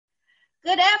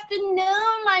Good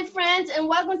afternoon, my friends, and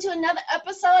welcome to another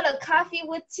episode of Coffee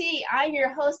with Tea. I'm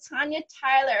your host, Tanya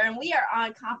Tyler, and we are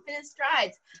on Confident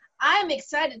Strides. I'm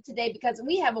excited today because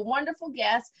we have a wonderful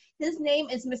guest. His name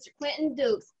is Mr. Quentin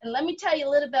Dukes, and let me tell you a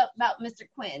little bit about Mr.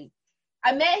 Quentin.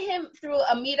 I met him through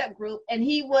a meetup group, and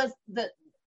he was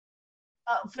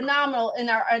phenomenal in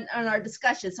our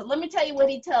discussion. So let me tell you what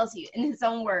he tells you in his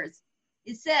own words.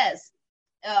 It says,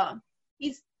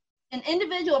 he's an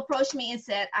individual approached me and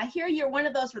said, I hear you're one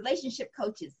of those relationship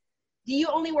coaches. Do you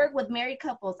only work with married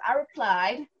couples? I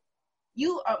replied,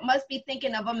 must be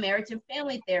thinking of a marriage and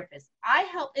family therapist. I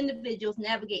help individuals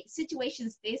navigate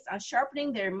situations based on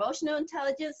sharpening their emotional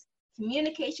intelligence,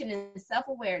 communication, and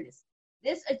self-awareness.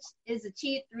 This is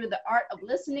achieved through the art of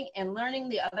listening and learning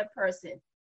the other person.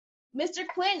 Mr.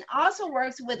 Quentin also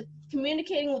works with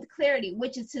Communicating with Clarity,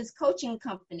 which is his coaching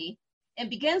company, and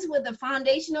begins with the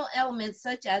foundational elements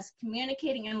such as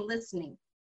communicating and listening.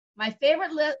 My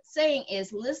favorite saying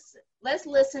is, let's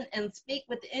listen and speak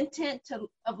with the intent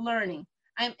of learning.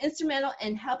 I am instrumental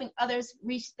in helping others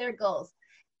reach their goals.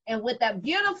 And with that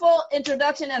beautiful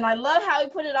introduction, and I love how he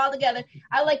put it all together,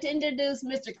 I'd like to introduce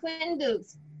Mr. Quentin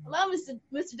Dukes. Hello, Mr.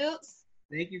 Dukes.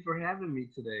 Thank you for having me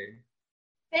today.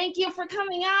 Thank you for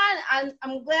coming on.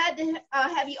 I'm glad to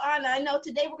have you on. I know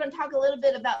today we're going to talk a little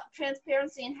bit about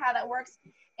transparency and how that works,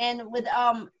 and with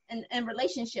and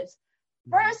relationships.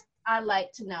 First, I'd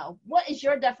like to know, what is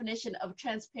your definition of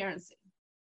transparency?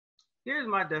 Here's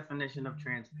my definition of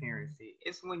transparency.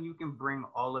 It's when you can bring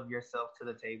all of yourself to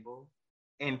the table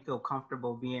and feel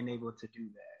comfortable being able to do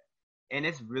that. And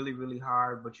it's really, really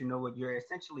hard, but you know what? You're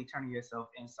essentially turning yourself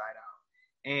inside out.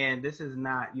 And this is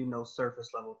not,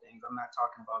 surface level things. I'm not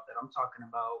talking about that. I'm talking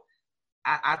about,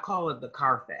 I call it the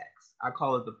Carfax. I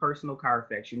call it the personal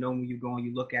Carfax. When you go and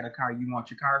you look at a car, you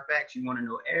want your Carfax. You want to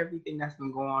know everything that's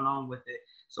been going on with it.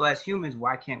 So as humans,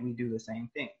 why can't we do the same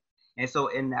thing? And so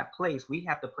in that place, we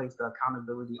have to place the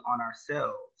accountability on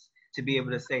ourselves to be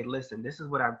able to say, listen, this is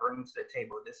what I bring to the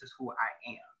table. This is who I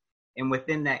am. And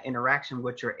within that interaction,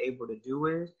 what you're able to do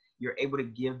is you're able to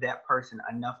give that person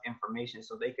enough information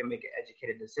so they can make an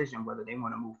educated decision whether they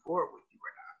want to move forward with you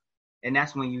or not. And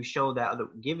that's when you show that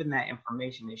given that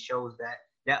information, it shows that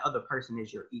that other person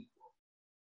is your equal.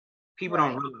 People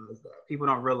don't realize that. People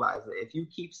don't realize that if you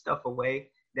keep stuff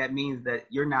away, that means that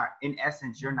you're not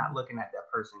looking at that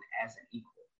person as an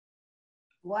equal.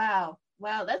 Wow,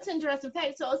 that's interesting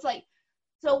fact. So it's like,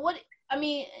 what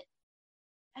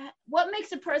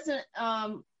makes a person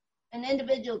an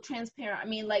individual transparent? I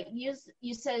mean, like you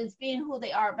said, it's being who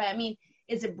they are, but I mean,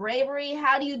 is it bravery?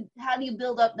 How do you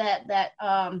build up that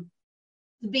to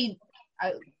be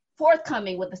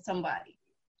forthcoming with somebody?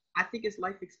 I think it's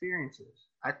life experiences.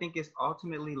 I think it's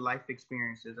ultimately life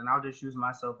experiences, and I'll just use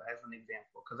myself as an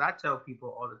example because I tell people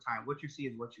all the time, what you see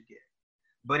is what you get.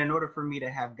 But in order for me to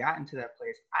have gotten to that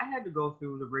place, I had to go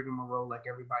through the rigmarole like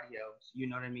everybody else. You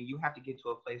know what I mean? You have to get to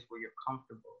a place where you're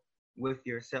comfortable with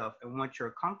yourself. And once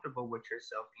you're comfortable with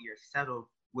yourself and you're settled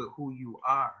with who you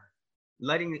are,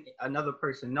 letting another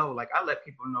person know, like I let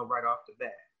people know right off the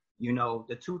bat,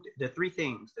 the three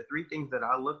things that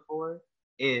I look for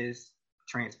is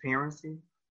transparency,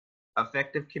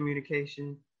 effective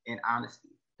communication, and honesty.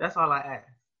 That's all I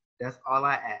ask.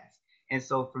 And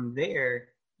so from there,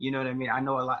 you know what I mean? I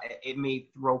know a lot, it may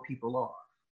throw people off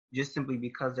just simply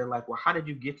because they're like, well, how did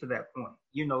you get to that point?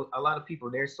 A lot of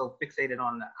people, they're so fixated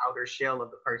on the outer shell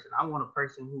of the person. I want a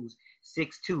person who's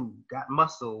 6'2", got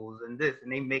muscles and this,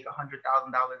 and they make $100,000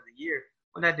 a year.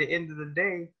 But at the end of the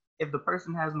day, if the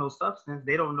person has no substance,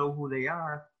 they don't know who they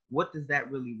are. What does that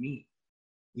really mean?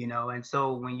 And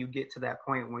so when you get to that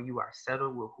point where you are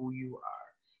settled with who you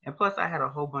are, and plus I had a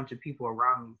whole bunch of people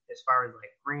around me as far as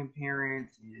like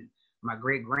grandparents and my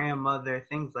great grandmother,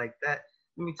 things like that.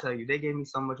 Let me tell you, they gave me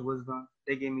so much wisdom.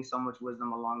 They gave me so much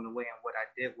wisdom along the way. And what I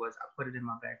did was I put it in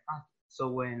my back pocket. So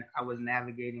when I was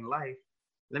navigating life,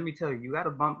 let me tell you,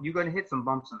 you're going to hit some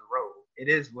bumps in the road. It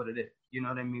is what it is. You know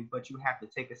what I mean? But you have to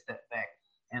take a step back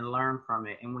and learn from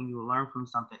it. And when you learn from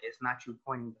something, it's not you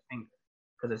pointing the finger.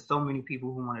 Because there's so many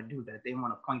people who want to do that. They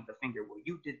want to point the finger. Well,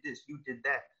 you did this, you did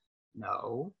that.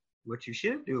 No, what you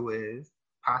should do is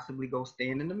possibly go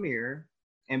stand in the mirror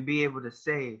and be able to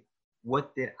say,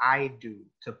 what did I do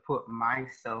to put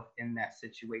myself in that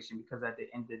situation? Because at the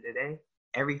end of the day,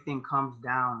 everything comes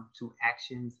down to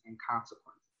actions and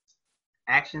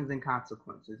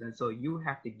consequences. And so you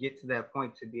have to get to that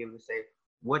point to be able to say,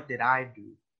 what did I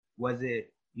do? Was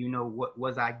it, what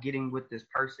was I getting with this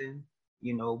person,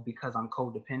 because I'm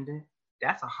codependent?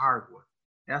 That's a hard one.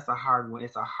 It's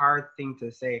a hard thing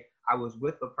to say. I was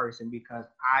with a person because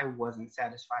I wasn't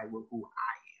satisfied with who I am.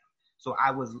 So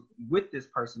I was with this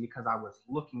person because I was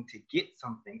looking to get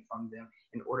something from them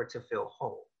in order to feel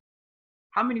whole.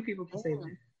 How many people can say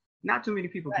that? Not too many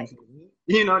people can say that.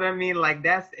 You know what I mean? Like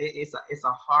it's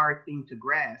a hard thing to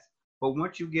grasp. But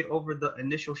once you get over the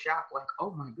initial shock, like,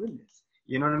 oh my goodness,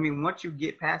 you know what I mean? Once you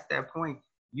get past that point,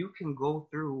 you can go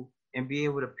through and be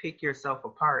able to pick yourself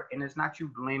apart. And it's not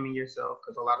you blaming yourself,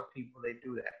 because a lot of people, they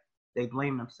do that. They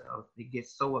blame themselves. They get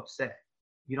so upset.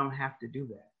 You don't have to do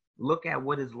that. Look at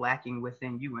what is lacking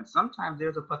within you. And sometimes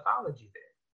there's a pathology there.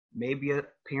 Maybe a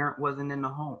parent wasn't in the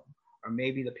home, or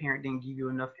maybe the parent didn't give you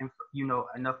enough,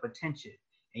 enough attention.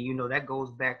 And, that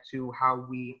goes back to how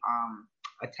we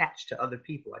attach to other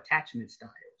people, attachment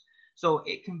styles. So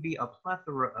it can be a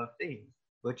plethora of things,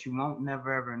 but you won't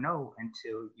never ever know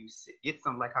until you get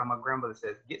some, like how my grandmother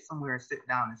says, get somewhere and sit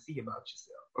down and see about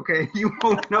yourself. Okay, you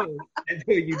won't know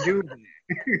until you do that.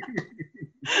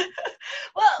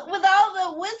 Well, with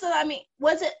all the wisdom, I mean,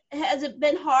 has it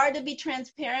been hard to be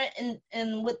transparent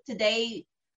and with today,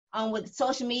 with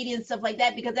social media and stuff like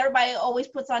that? Because everybody always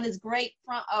puts on this great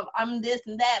front of I'm this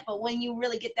and that, but when you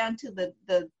really get down to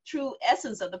the true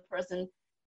essence of the person,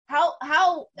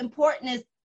 how important is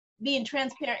being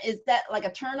transparent? Is that like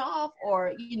a turn off,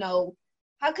 or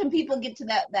how can people get to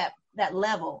that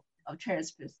level of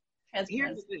transparency?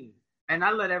 Here's the thing, and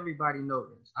I let everybody know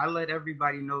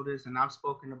this. And I've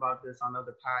spoken about this on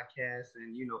other podcasts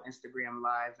and Instagram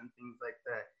lives and things like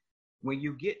that. When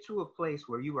you get to a place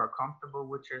where you are comfortable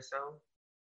with yourself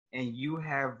and you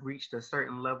have reached a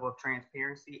certain level of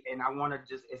transparency, and I want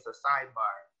to it's a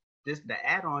sidebar. The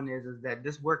add-on is that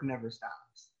this work never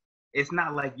stops. It's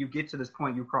not like you get to this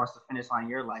point, you cross the finish line,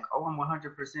 you're like, oh, I'm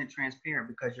 100% transparent,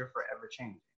 because you're forever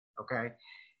changing, okay?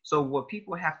 So what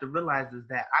people have to realize is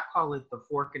that I call it the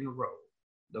fork in the road.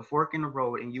 The fork in the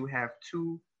road, and you have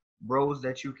two roads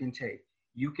that you can take.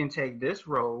 You can take this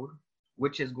road,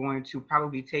 which is going to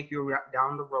probably take you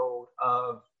down the road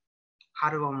of, how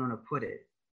do I want to put it?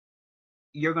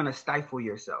 You're going to stifle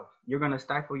yourself. You're going to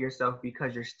stifle yourself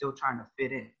because you're still trying to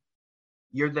fit in.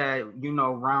 You're that,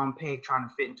 round peg trying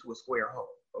to fit into a square hole,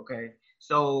 okay?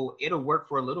 So it'll work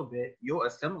for a little bit. You'll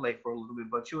assimilate for a little bit,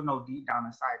 but you'll know deep down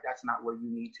inside that's not where you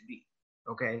need to be,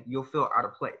 okay? You'll feel out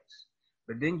of place.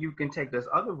 But then you can take this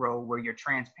other road where you're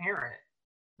transparent.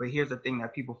 But here's the thing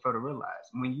that people fail to realize.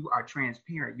 When you are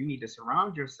transparent, you need to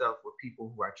surround yourself with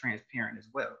people who are transparent as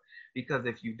well. Because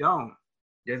if you don't,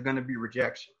 there's going to be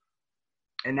rejection.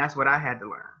 And that's what I had to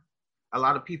learn. A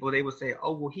lot of people, they would say,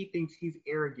 oh, well, he thinks he's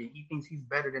arrogant. He thinks he's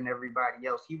better than everybody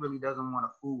else. He really doesn't want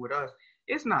to fool with us.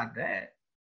 It's not that.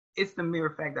 It's the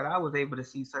mere fact that I was able to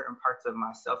see certain parts of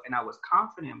myself, and I was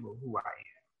confident with who I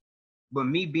am. But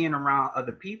me being around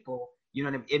other people,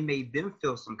 it made them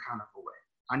feel some kind of a way.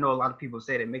 I know a lot of people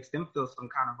say that it makes them feel some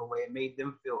kind of a way. It made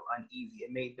them feel uneasy.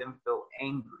 It made them feel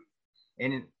angry.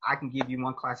 And I can give you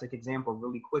one classic example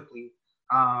really quickly.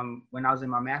 When I was in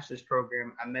my master's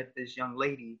program, I met this young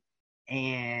lady.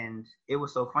 And it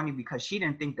was so funny because she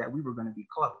didn't think that we were going to be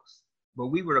close, but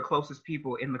we were the closest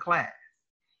people in the class.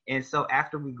 And so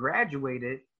after we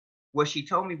graduated, what she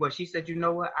told me was, she said, you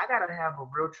know what, I got to have a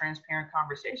real transparent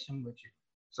conversation with you.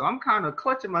 So I'm kind of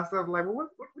clutching myself like, well, what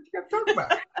you got to talk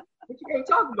about? What you got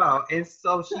to talk about? And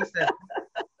so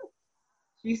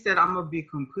she said, I'm going to be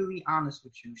completely honest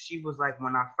with you. She was like,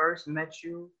 when I first met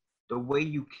you, the way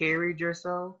you carried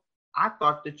yourself, I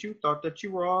thought that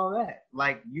you were all that.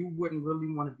 Like, you wouldn't really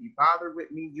want to be bothered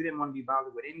with me. You didn't want to be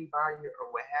bothered with anybody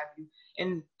or what have you.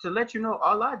 And to let you know,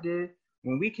 all I did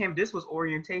when we came, this was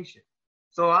orientation.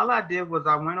 So all I did was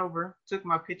I went over, took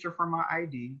my picture from my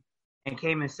ID, and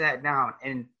came and sat down.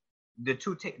 And the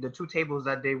two tables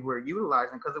that they were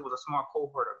utilizing, because it was a small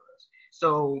cohort of us.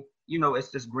 So, it's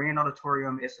this grand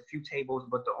auditorium. It's a few tables,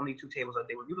 but the only two tables that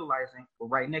they were utilizing were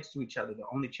right next to each other. The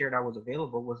only chair that was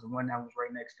available was the one that was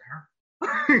right next to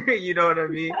her. You know what I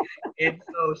mean? And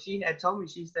so she had told me,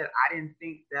 she said, I didn't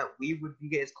think that we would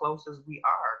be as close as we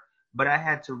are, but I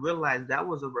had to realize that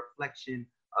was a reflection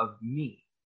of me.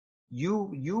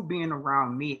 You being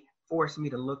around me forced me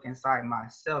to look inside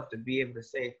myself to be able to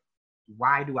say,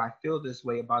 why do I feel this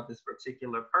way about this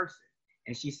particular person?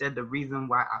 And she said the reason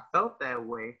why I felt that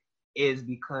way is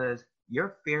because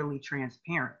you're fairly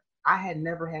transparent. I had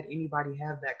never had anybody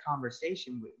have that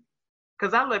conversation with me,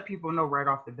 because I let people know right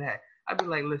off the bat. I'd be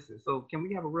like, listen, so can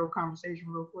we have a real conversation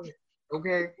real quick?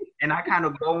 Okay. And I kind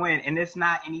of go in, and it's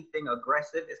not anything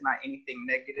aggressive. It's not anything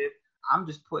negative. I'm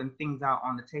just putting things out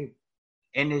on the table.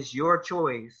 And it's your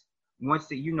choice once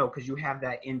that, because you have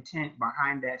that intent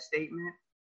behind that statement.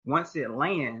 Once it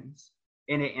lands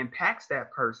and it impacts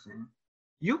that person,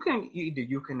 you can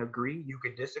agree, you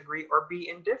could disagree, or be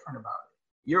indifferent about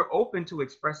it. You're open to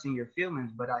expressing your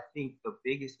feelings, but I think the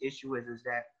biggest issue is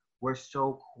that we're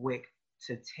so quick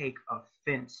to take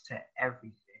offense to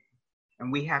everything.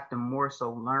 And we have to more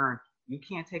so learn you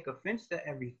can't take offense to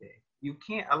everything. You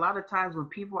can't. A lot of times when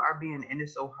people are being, and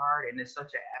it's so hard and it's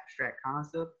such an abstract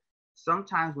concept,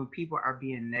 sometimes when people are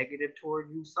being negative toward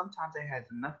you, sometimes it has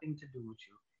nothing to do with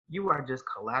you. You are just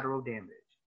collateral damage.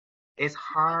 It's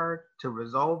hard to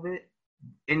resolve it.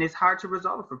 And it's hard to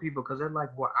resolve for people because they're like,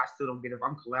 well, I still don't get it. If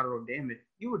I'm collateral damage,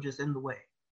 you were just in the way.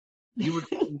 You were,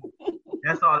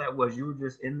 that's all that was. You were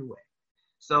just in the way.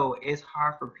 So it's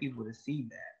hard for people to see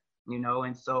that,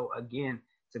 And so again,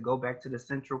 to go back to the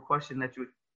central question that you're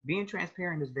being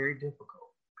transparent is very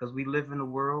difficult because we live in a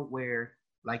world where,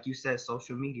 like you said,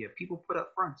 social media, people put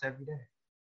up fronts every day.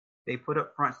 They put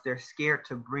up fronts. They're scared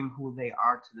to bring who they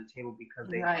are to the table because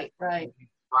they have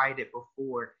tried it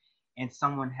before and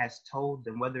someone has told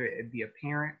them, whether it be a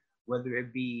parent, whether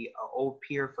it be an old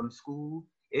peer from school,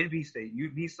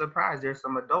 you'd be surprised. There's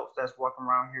some adults that's walking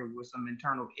around here with some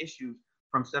internal issues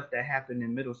from stuff that happened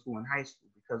in middle school and high school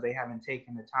because they haven't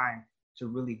taken the time to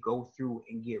really go through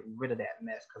and get rid of that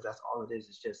mess, because that's all it is.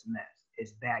 It's just mess.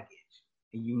 It's baggage,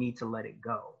 and you need to let it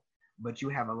go. But you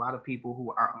have a lot of people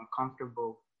who are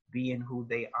uncomfortable being who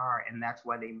they are, and that's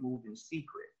why they move in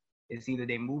secret. It's either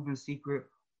they move in secret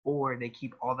or they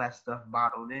keep all that stuff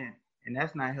bottled in, and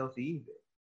that's not healthy either.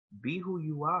 Be who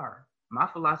you are. My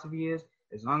philosophy is,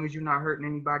 as long as you're not hurting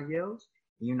anybody else,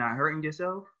 and you're not hurting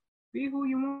yourself, be who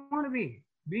you want to be.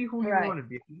 Be who you want to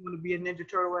be. If you want to be a Ninja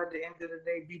Turtle at the end of the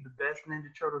day, be the best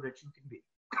Ninja Turtle that you can be.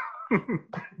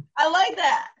 I like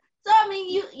that. So, I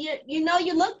mean,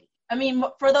 you look, I mean,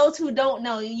 for those who don't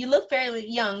know, you look fairly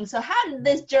young. So how did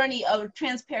this journey of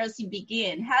transparency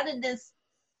begin? How did this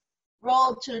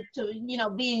roll to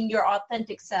being your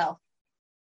authentic self?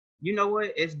 You know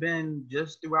what? It's been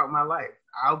just throughout my life.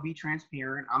 I'll be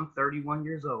transparent. I'm 31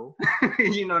 years old.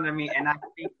 You know what I mean? And I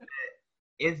think that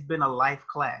it's been a life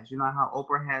class. You know how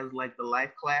Oprah has like the life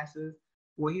classes?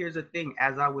 Well, here's the thing.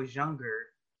 As I was younger,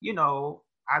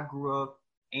 I grew up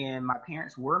and my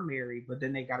parents were married, but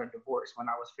then they got a divorce when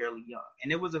I was fairly young.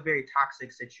 And it was a very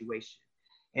toxic situation.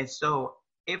 And so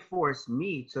it forced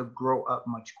me to grow up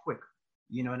much quicker.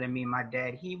 You know what I mean? My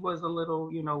dad, he was a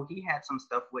little, he had some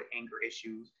stuff with anger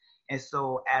issues. And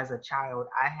so as a child,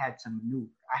 I had to maneuver.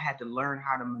 I had to learn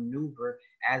how to maneuver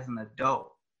as an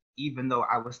adult, even though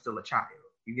I was still a child.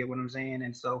 You get what I'm saying?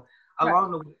 And so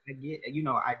along the way,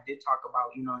 I did talk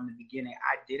about, in the beginning,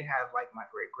 I did have like my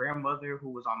great grandmother who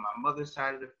was on my mother's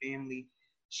side of the family.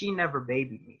 She never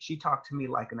babied me. She talked to me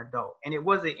like an adult. And it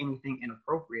wasn't anything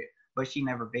inappropriate, but she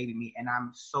never babied me. And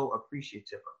I'm so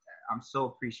appreciative of that. I'm so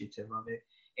appreciative of it.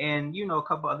 And, a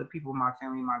couple other people in my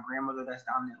family, my grandmother that's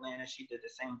down in Atlanta, she did the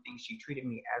same thing. She treated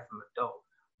me as an adult.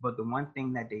 But the one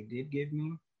thing that they did give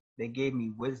me, they gave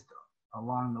me wisdom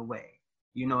along the way.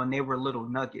 And they were little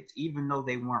nuggets, even though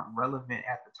they weren't relevant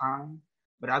at the time.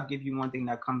 But I'll give you one thing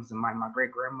that comes to mind. My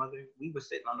great grandmother, we were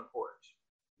sitting on the porch,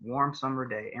 warm summer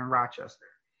day in Rochester.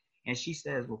 And she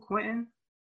says, well, Quentin,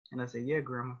 and I said, yeah,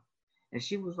 Grandma. And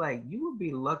she was like, you would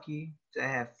be lucky to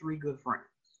have 3 good friends.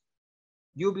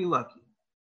 You'll be lucky.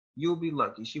 You'll be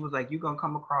lucky. She was like, you're going to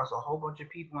come across a whole bunch of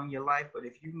people in your life, but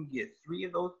if you can get 3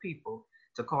 of those people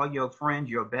to call your friends,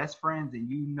 your best friends,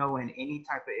 and in any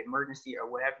type of emergency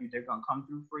or whatever, they're going to come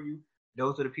through for you,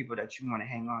 those are the people that you want to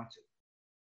hang on to.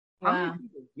 Wow. How many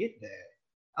people get that?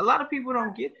 A lot of people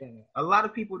don't get that. A lot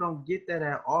of people don't get that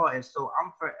at all. And so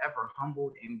I'm forever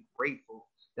humbled and grateful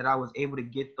that I was able to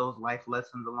get those life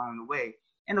lessons along the way.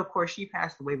 And of course, she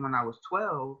passed away when I was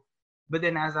 12. But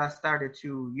then as I started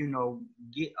to,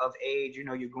 get of age,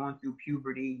 you're going through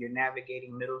puberty, you're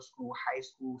navigating middle school, high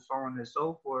school, so on and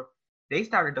so forth, they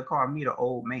started to call me the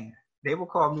old man. They would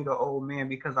call me the old man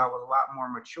because I was a lot more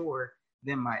mature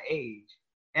than my age.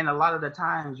 And a lot of the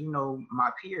times, my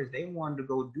peers, they wanted to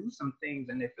go do some things.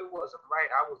 And if it wasn't right,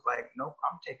 I was like, nope,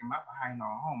 I'm taking my behind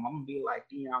on home. I'm going to be like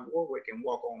Dionne Warwick and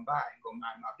walk on by and go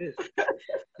mind my business.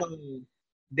 So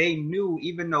they knew,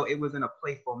 even though it was in a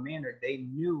playful manner, they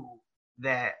knew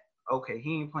that, okay,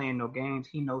 he ain't playing no games.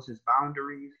 He knows his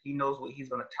boundaries. He knows what he's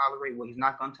going to tolerate, what he's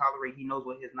not going to tolerate. He knows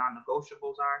what his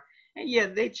non-negotiables are. And yeah,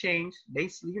 they changed. They,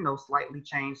 slightly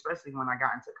changed, especially when I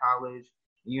got into college.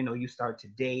 You start to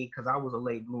date, because I was a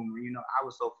late bloomer. I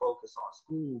was so focused on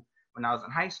school when I was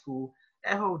in high school.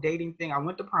 That whole dating thing, I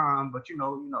went to prom, but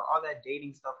all that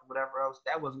dating stuff or whatever else,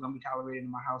 that wasn't going to be tolerated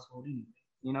in my household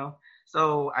anyway,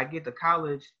 So I get to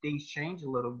college, things change a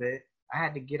little bit. I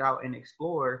had to get out and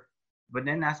explore. But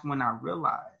then that's when I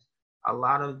realized a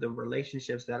lot of the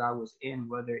relationships that I was in,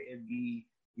 whether it be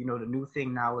You know, the new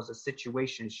thing now is a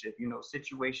situationship. You know,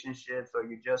 situationships, or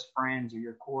you're just friends, or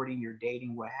you're courting, you're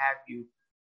dating, what have you.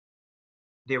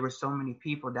 There were so many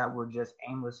people that were just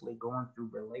aimlessly going through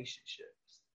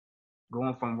relationships,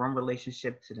 going from one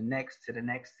relationship to the next, to the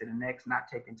next, to the next, not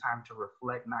taking time to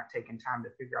reflect, not taking time to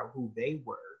figure out who they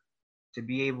were, to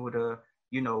be able to,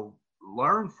 you know,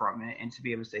 learn from it and to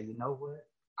be able to say, you know what,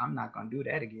 I'm not going to do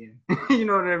that again. You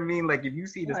know what I mean? Like, if you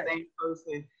see the same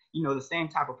person, you know, the same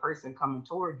type of person coming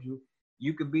towards you,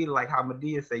 you could be like how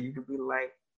Medea said, you could be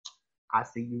like, I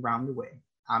see you round the way.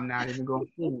 I'm not even going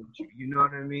to fool with you. You know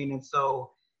what I mean? And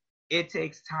so it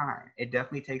takes time. It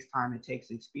definitely takes time. It takes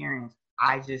experience.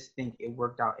 I just think it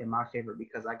worked out in my favor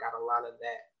because I got a lot of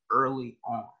that early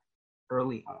on.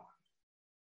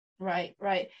 Right.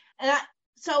 And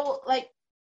so like,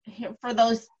 for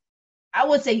those, I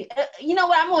would say, you know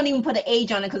what, I won't even put an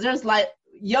age on it because there's like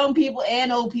young people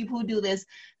and old people who do this.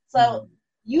 So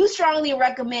you strongly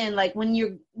recommend, like, when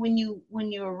your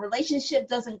relationship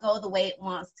doesn't go the way it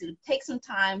wants to, take some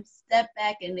time, step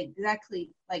back, and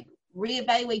exactly like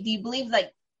reevaluate. Do you believe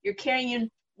like you're carrying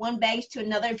one baggage to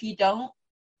another if you don't?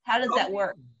 How does that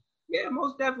work? Yeah,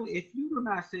 most definitely. If you do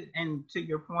not sit, and to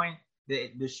your point,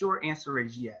 the short answer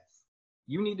is yes.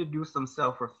 You need to do some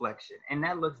self-reflection, and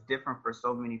that looks different for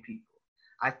so many people.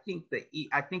 I think the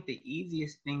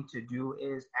easiest thing to do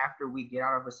is, after we get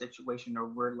out of a situation, or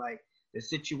we're like, the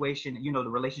situation, you know, the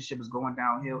relationship is going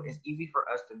downhill, it's easy for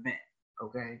us to vent,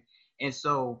 okay? And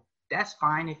so that's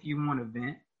fine if you want to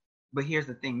vent, but here's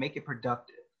the thing, make it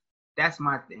productive. That's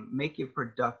my thing, make it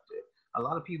productive. A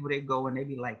lot of people, they go and they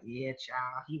be like, yeah,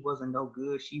 child, he wasn't no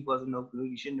good, she wasn't no good,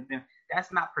 you shouldn't have been.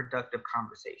 That's not productive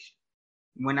conversation.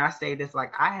 When I say this,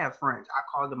 like, I have friends, I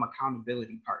call them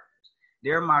accountability partners.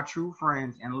 They're my true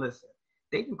friends, and listen,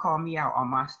 they can call me out on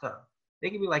my stuff. They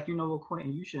can be like, you know what,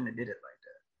 Quentin, you shouldn't have did it like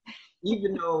that.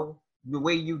 Even though the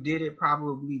way you did it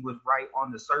probably was right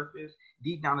on the surface,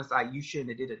 deep down inside, you shouldn't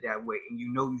have did it that way, and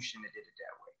you know you shouldn't have did it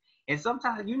that way. And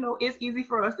sometimes, you know, it's easy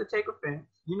for us to take offense.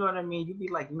 You know what I mean? You be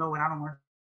like, you know what, I don't want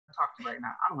to talk to you right now.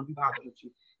 I don't want to be bothered with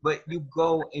you. But you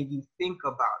go and you think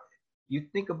about it. You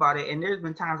think about it, and there's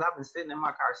been times I've been sitting in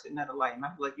my car, sitting at a light, and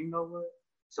I'm like, you know what?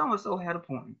 So-and-so had a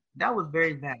point. That was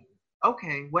very valid.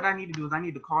 Okay, what I need to do is I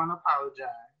need to call and apologize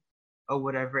or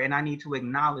whatever, and I need to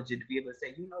acknowledge it to be able to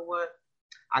say, you know what?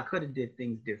 I could have did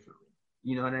things differently.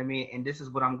 You know what I mean? And this is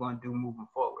what I'm going to do moving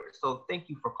forward. So thank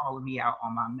you for calling me out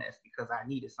on my mess, because I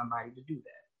needed somebody to do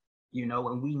that. You know,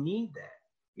 and we need that.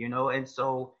 You know, and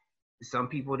so some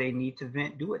people, they need to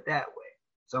vent, do it that way.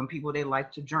 Some people, they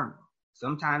like to journal.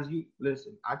 Sometimes you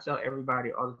listen, I tell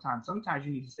everybody all the time, sometimes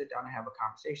you need to sit down and have a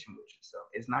conversation with yourself.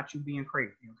 It's not you being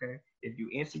crazy, okay? If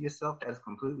you answer yourself, that's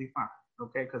completely fine,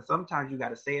 okay? Because sometimes you got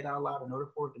to say it out loud in order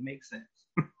for it to make sense,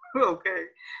 okay?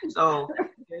 So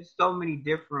there's so many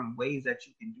different ways that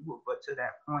you can do it, but to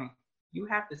that point, you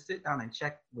have to sit down and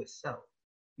check with self.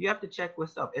 You have to check with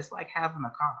self. It's like having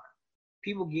a car.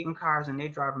 People get in cars and they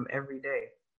drive them every day.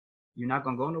 You're not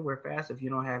going to go nowhere fast if you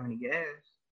don't have any gas,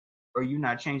 or you're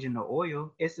not changing the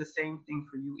oil. It's the same thing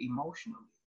for you emotionally.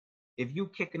 If you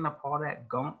kicking up all that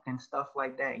gunk and stuff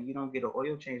like that, and you don't get an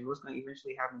oil change, what's going to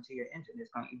eventually happen to your engine? It's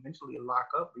going to eventually lock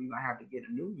up, or you're going to have to get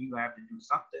a new, you're going to have to do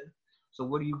something. So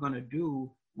what are you going to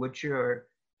do with your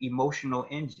emotional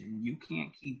engine? You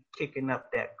can't keep kicking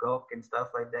up that gunk and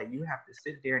stuff like that. You have to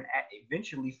sit there and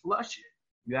eventually flush it.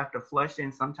 You have to flush it,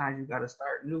 and sometimes you got to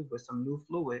start new with some new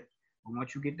fluid. But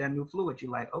once you get that new fluid, you're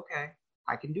like, okay,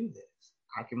 I can do this.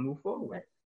 I can move forward.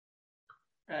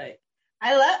 Right.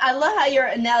 I love how your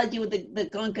analogy with the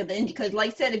gunk of the engine, because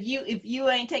like I said, if you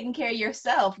ain't taking care of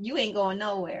yourself, you ain't going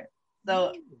nowhere.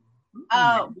 So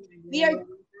we are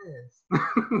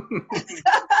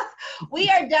we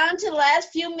are down to the last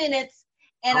few minutes,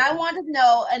 and okay. I want to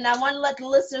know, and I want to let the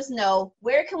listeners know,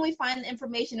 where can we find the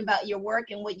information about your work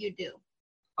and what you do?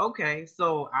 Okay,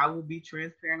 so I will be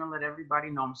transparent and let everybody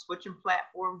know I'm switching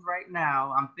platforms right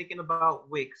now. I'm thinking about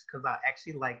Wix because I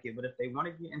actually like it. But if they want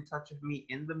to get in touch with me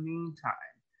in the meantime,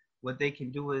 what they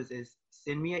can do is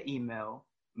send me an email.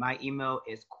 My email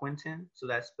is Quentin, so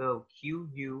that's spelled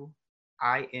Quintin,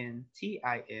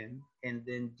 and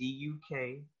then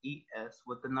DUKES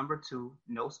with the number 2,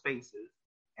 no spaces,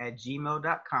 at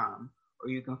gmail.com. Or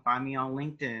you can find me on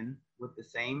LinkedIn with the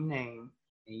same name,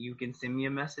 and you can send me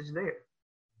a message there.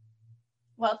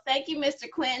 Well, thank you, Mr.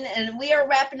 Quentin, and we are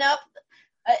wrapping up.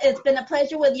 It's been a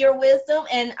pleasure with your wisdom,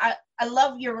 and I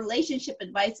love your relationship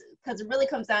advice, because it really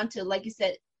comes down to, like you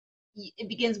said, it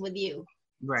begins with you.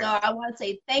 Right. So I want to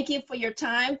say thank you for your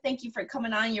time. Thank you for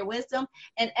coming on, your wisdom.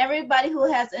 And everybody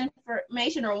who has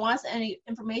information or wants any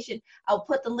information, I'll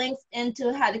put the links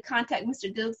into how to contact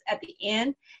Mr. Dukes at the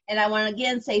end. And I want to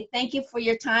again say thank you for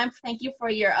your time. Thank you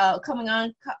for your coming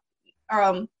on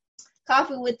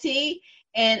Coffee with Tea.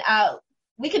 And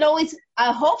we can always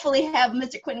hopefully have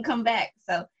Mr. Quentin come back.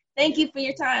 So thank you for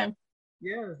your time.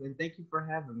 Yes, and thank you for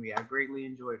having me. I greatly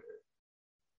enjoyed it.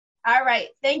 All right.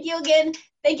 Thank you again.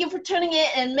 Thank you for tuning in,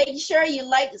 and make sure you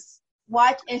like,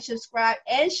 watch, and subscribe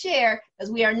and share,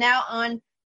 because we are now on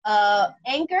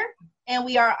Anchor and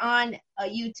we are on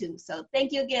YouTube. So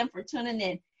thank you again for tuning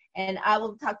in, and I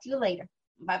will talk to you later.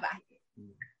 Bye-bye.